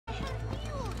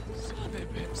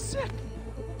I'm sick.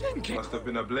 Thinking. Must have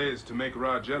been a blaze to make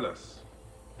Ra jealous.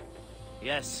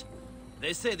 Yes.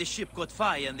 They say the ship caught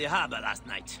fire in the harbor last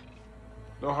night.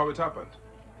 Know how it happened?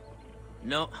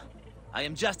 No. I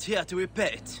am just here to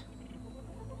repair it.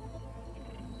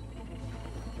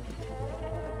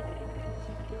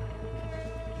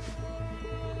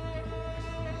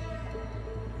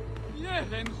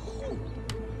 Jeren goed.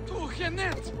 Toch je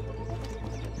net.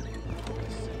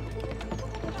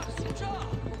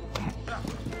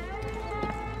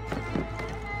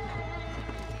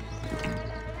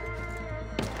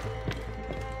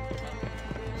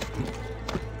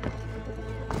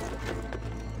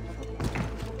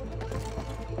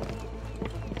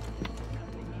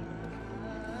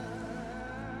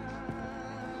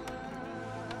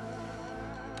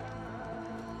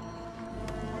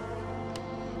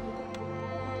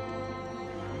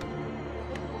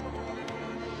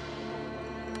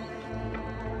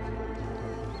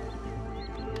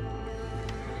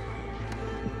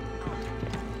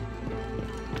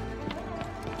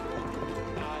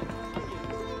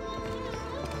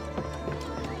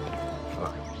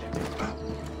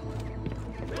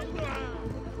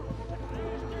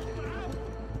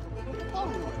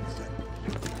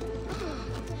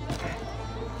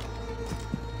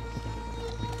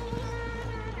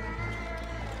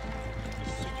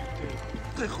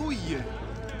 Goeie.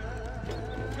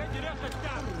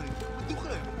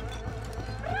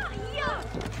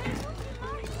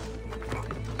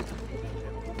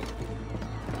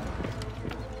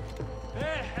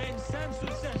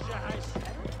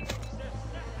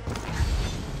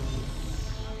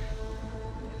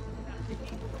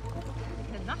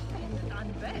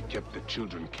 Kept the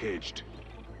children caged.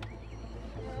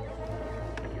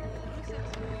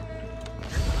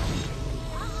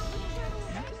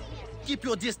 Keep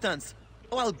your distance,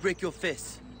 or I'll break your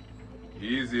face.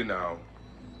 Easy now.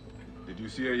 Did you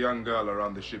see a young girl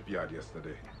around the shipyard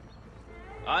yesterday?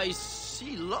 I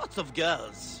see lots of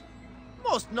girls.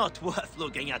 Most not worth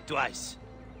looking at twice.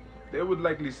 They would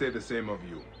likely say the same of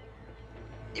you.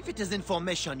 If it is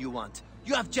information you want,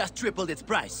 you have just tripled its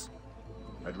price.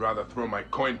 I'd rather throw my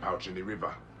coin pouch in the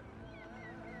river.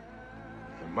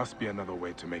 There must be another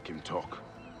way to make him talk.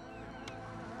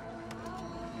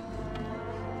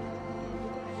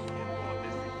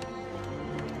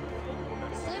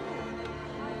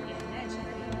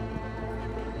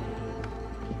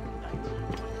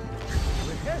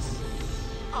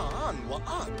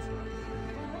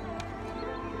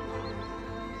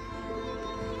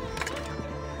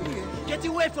 Get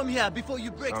away from here before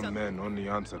you break Some men only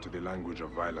answer to the language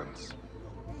of violence.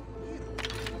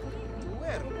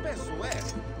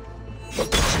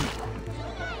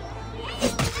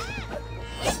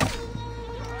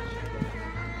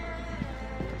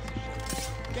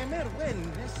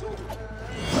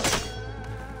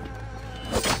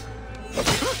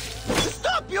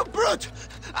 Stop, you brute!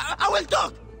 I will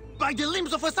talk! By the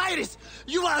limbs of Osiris,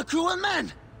 you are a cruel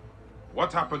man!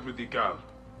 What happened with the girl?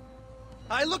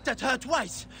 I looked at her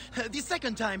twice. The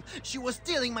second time, she was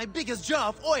stealing my biggest jar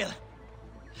of oil.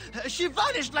 She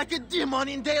vanished like a demon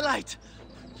in daylight.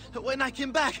 When I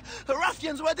came back,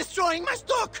 ruffians were destroying my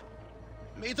stock.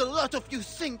 Made a lot of you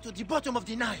sink to the bottom of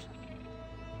the Nile.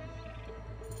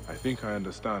 I think I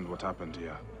understand what happened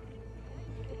here.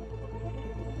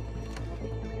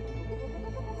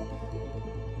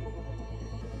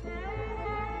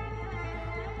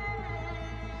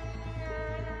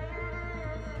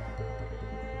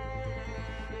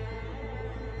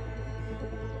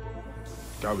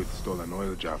 Gawith stole an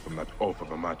oil jar from that oaf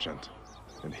of a merchant,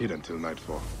 and hid until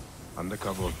nightfall. Under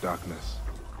cover of darkness,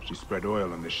 she spread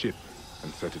oil on the ship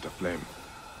and set it aflame.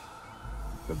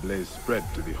 The blaze spread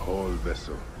to the whole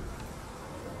vessel.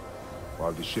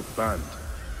 While the ship burned,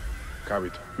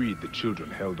 Gawith freed the children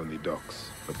held on the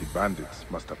docks, but the bandits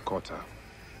must have caught her.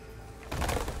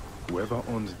 Whoever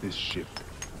owns this ship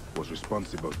was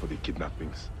responsible for the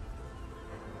kidnappings.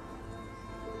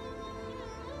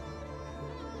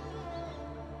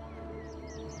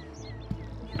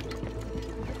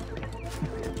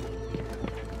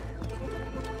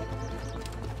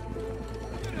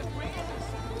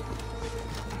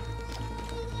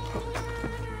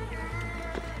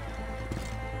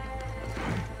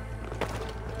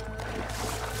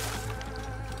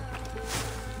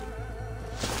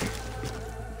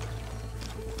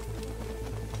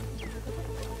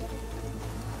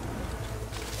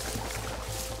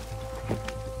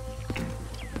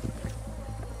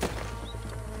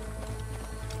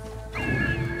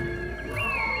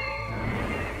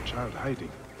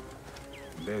 Hiding.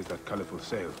 And there's that colorful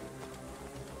sail.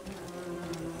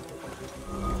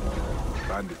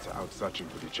 Bandits are out searching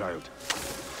for the child.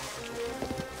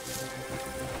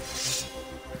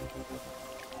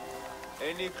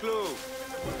 Any clue?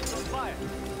 Fire.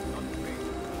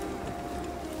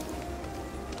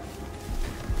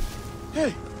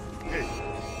 Hey!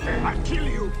 I'll kill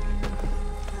you!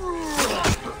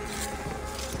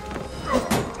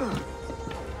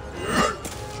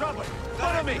 Trouble!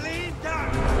 Follow me! Lean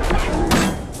down!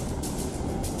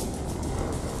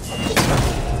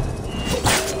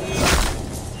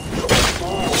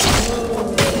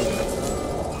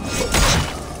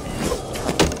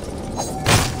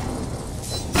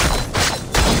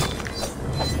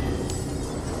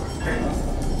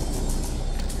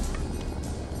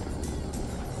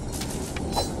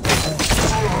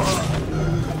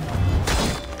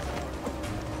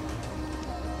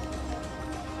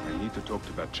 I need to talk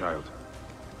to that child.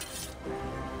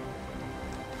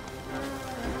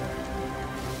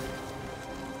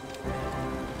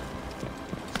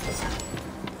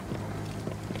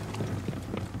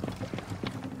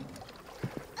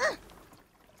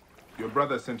 Your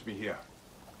brother sent me here.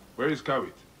 Where is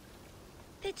Kawit?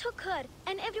 They took her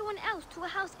and everyone else to a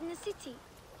house in the city.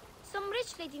 Some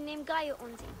rich lady named Gaia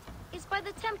owns it. It's by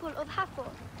the temple of Hathor.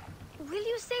 Will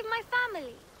you save my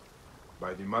family?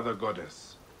 By the Mother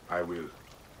Goddess, I will.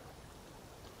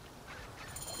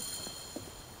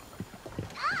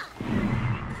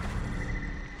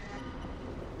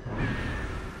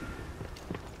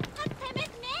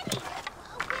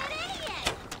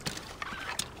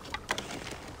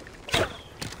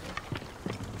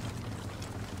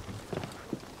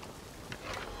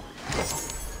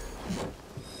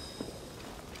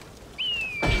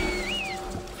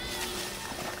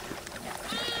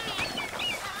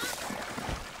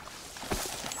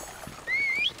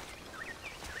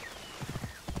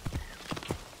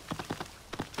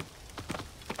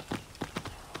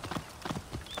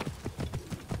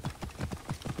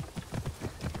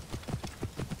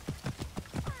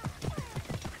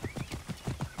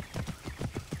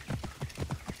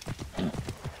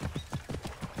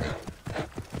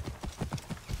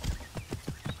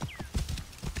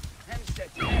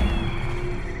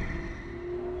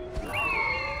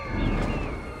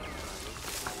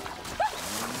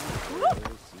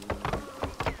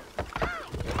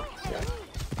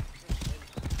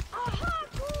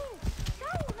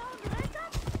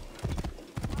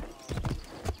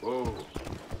 Oh.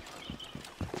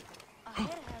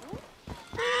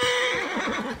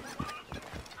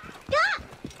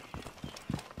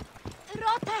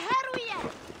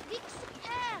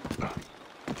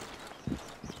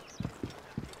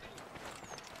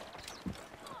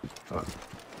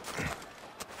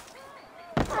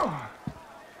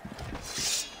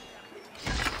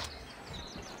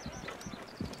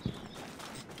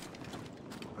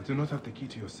 I do not have the key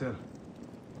to your cell.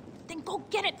 Then go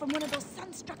get it from one of those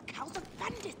sun-struck house of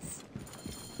bandits.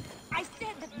 I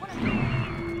said that one of them...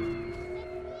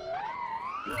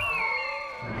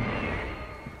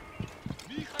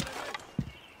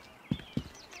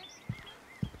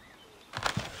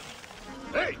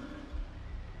 Hey!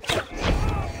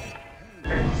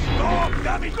 Stop,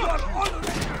 damn it! You are on...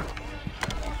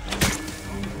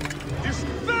 It's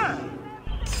fair!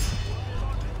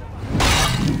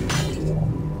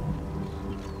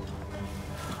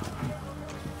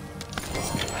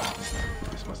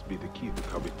 This must be the key to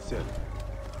Kawit's cell.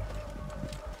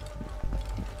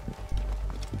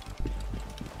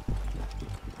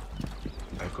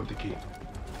 I've got the key.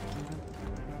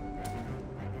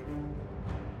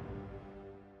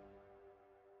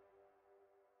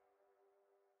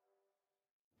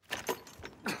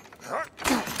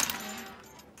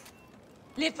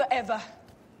 Live forever.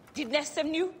 Did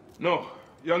Nessim knew? No,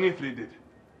 young Ifli did.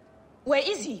 Where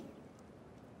is he?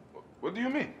 What do you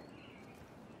mean?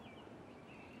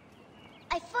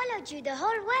 I followed you the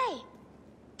whole way.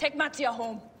 Take Mattia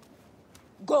home.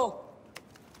 Go.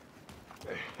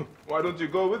 Why don't you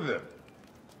go with them?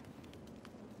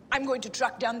 I'm going to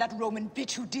track down that Roman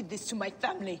bitch who did this to my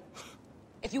family.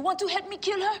 If you want to help me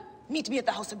kill her, meet me at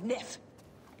the house of Neff.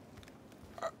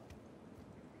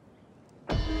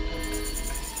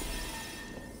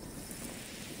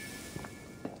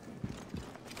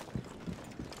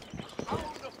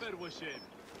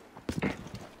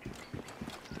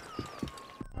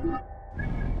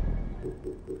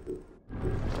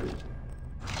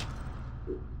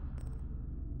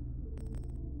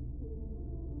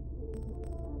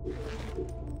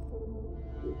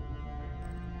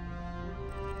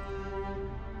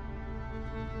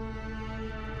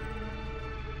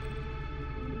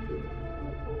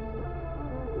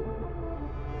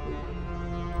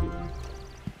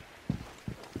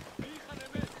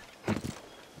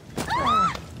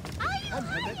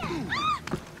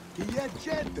 هي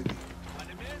جدني.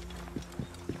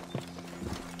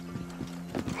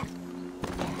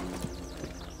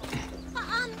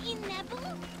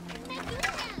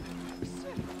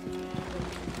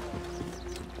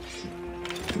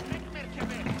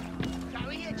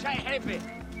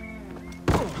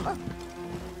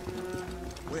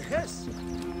 وهس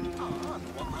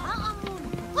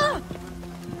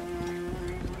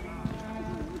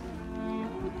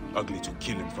Ugly to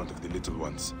kill in front of the little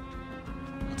ones.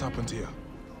 What happened here?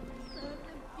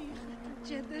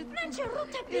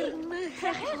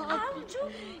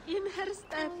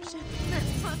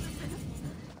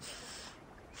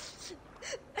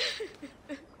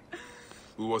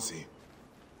 Who was he?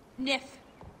 Nef.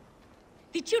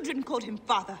 The children called him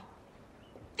father.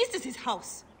 This is his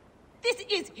house. This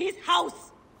is his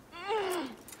house!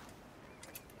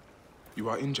 You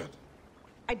are injured.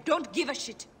 I don't give a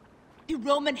shit. The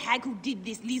Roman hag who did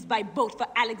this leaves by boat for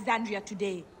Alexandria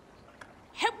today.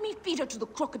 Help me feed her to the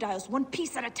crocodiles, one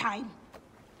piece at a time.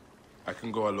 I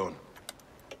can go alone.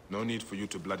 No need for you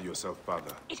to bloody yourself,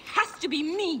 father. It has to be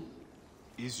me!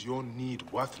 Is your need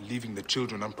worth leaving the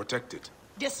children unprotected?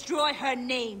 Destroy her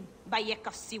name, Bayek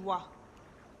of Siwa.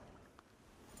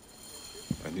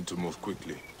 I need to move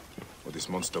quickly, or this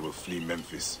monster will flee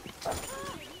Memphis.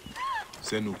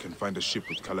 Zenu can find a ship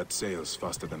with colored sails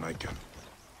faster than I can.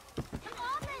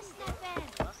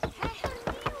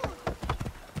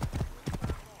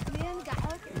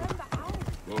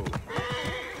 Whoa.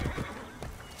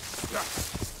 Yeah.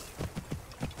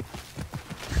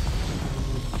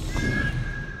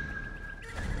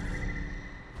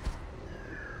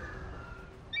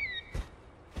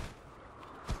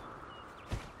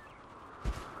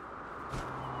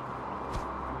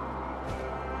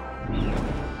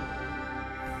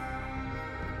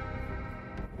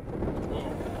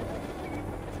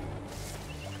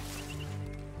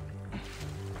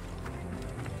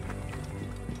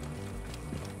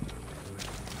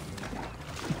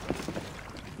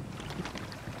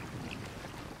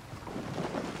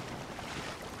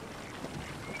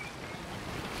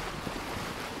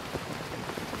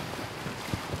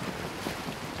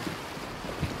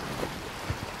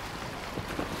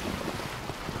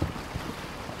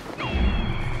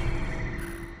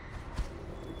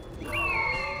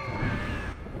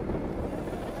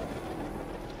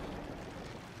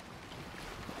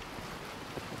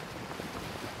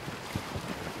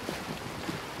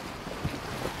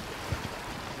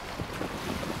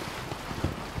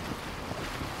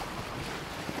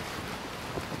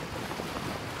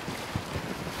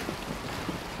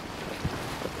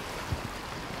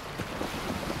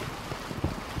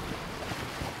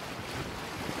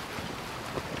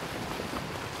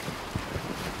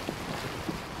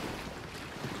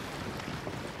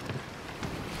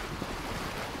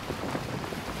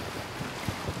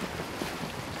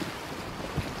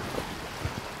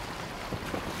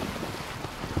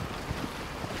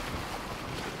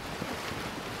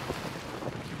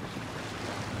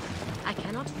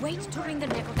 Wait to wring the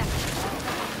neck of that.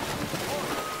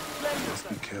 Just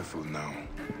be careful now.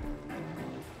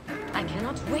 I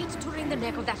cannot wait to wring the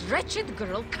neck of that wretched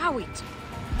girl, Kawit.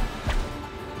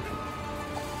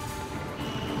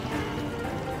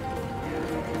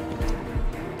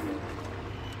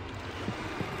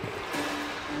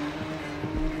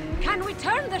 Can we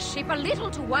turn the ship a little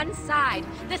to one side?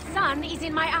 The sun is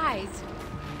in my eyes.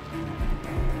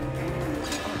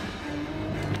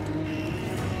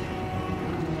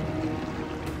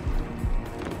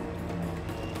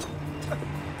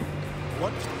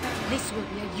 What? This will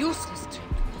be a useless trip.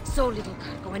 So little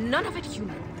cargo and none of it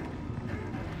human.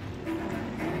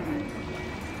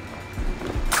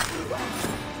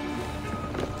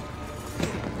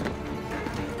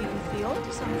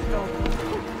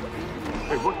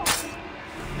 Hey, what?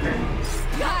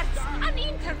 Guards! An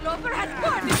interloper has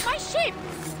boarded my ship!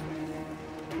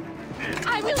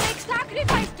 I will make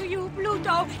sacrifice to you,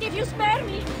 Pluto, if you spare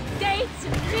me. Dates,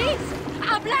 figs,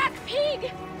 a black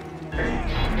pig!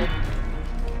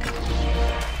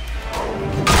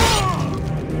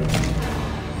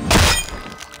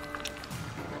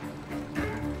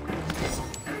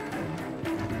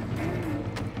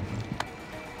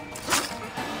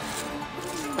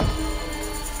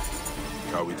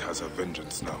 Kawit has her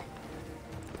vengeance now.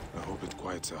 I hope it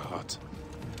quiets her heart.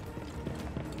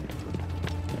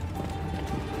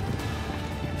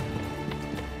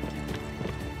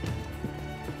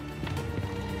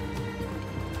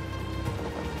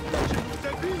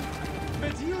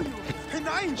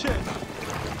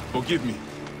 Forgive me.